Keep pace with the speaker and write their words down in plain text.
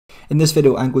In this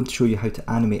video I'm going to show you how to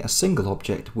animate a single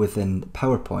object within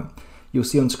PowerPoint. You'll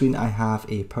see on screen I have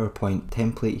a PowerPoint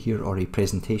template here, or a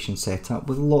presentation set up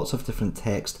with lots of different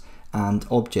text and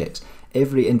objects.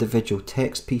 Every individual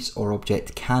text piece or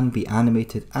object can be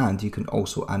animated, and you can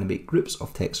also animate groups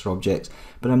of text or objects,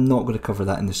 but I'm not going to cover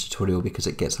that in this tutorial because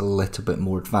it gets a little bit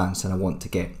more advanced than I want to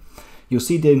get. You'll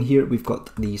see down here we've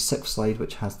got the 6th slide,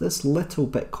 which has this little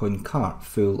Bitcoin cart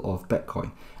full of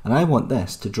Bitcoin, and I want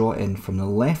this to draw in from the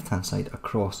left hand side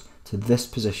across to this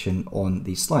position on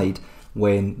the slide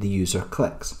when the user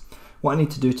clicks. What I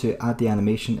need to do to add the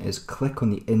animation is click on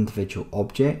the individual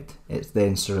object. It's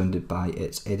then surrounded by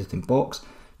its editing box.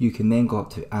 You can then go up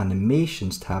to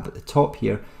Animations tab at the top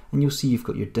here, and you'll see you've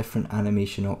got your different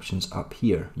animation options up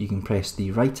here. You can press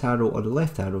the right arrow or the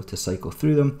left arrow to cycle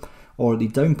through them, or the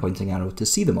down pointing arrow to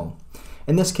see them all.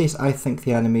 In this case, I think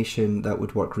the animation that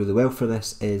would work really well for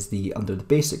this is under the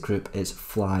basic group is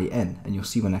fly in, and you'll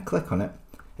see when I click on it,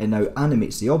 it now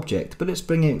animates the object, but it's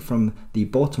bringing it from the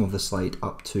bottom of the slide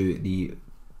up to the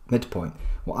midpoint.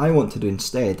 What I want to do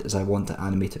instead is I want to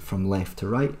animate it from left to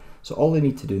right. So all I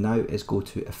need to do now is go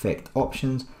to Effect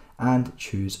Options and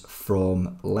choose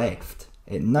From Left.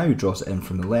 It now draws it in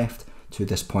from the left to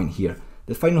this point here.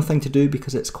 The final thing to do,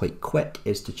 because it's quite quick,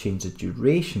 is to change the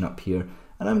duration up here,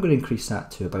 and I'm going to increase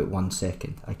that to about 1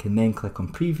 second. I can then click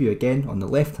on Preview again on the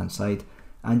left hand side,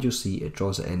 and you'll see it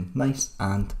draws it in nice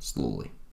and slowly.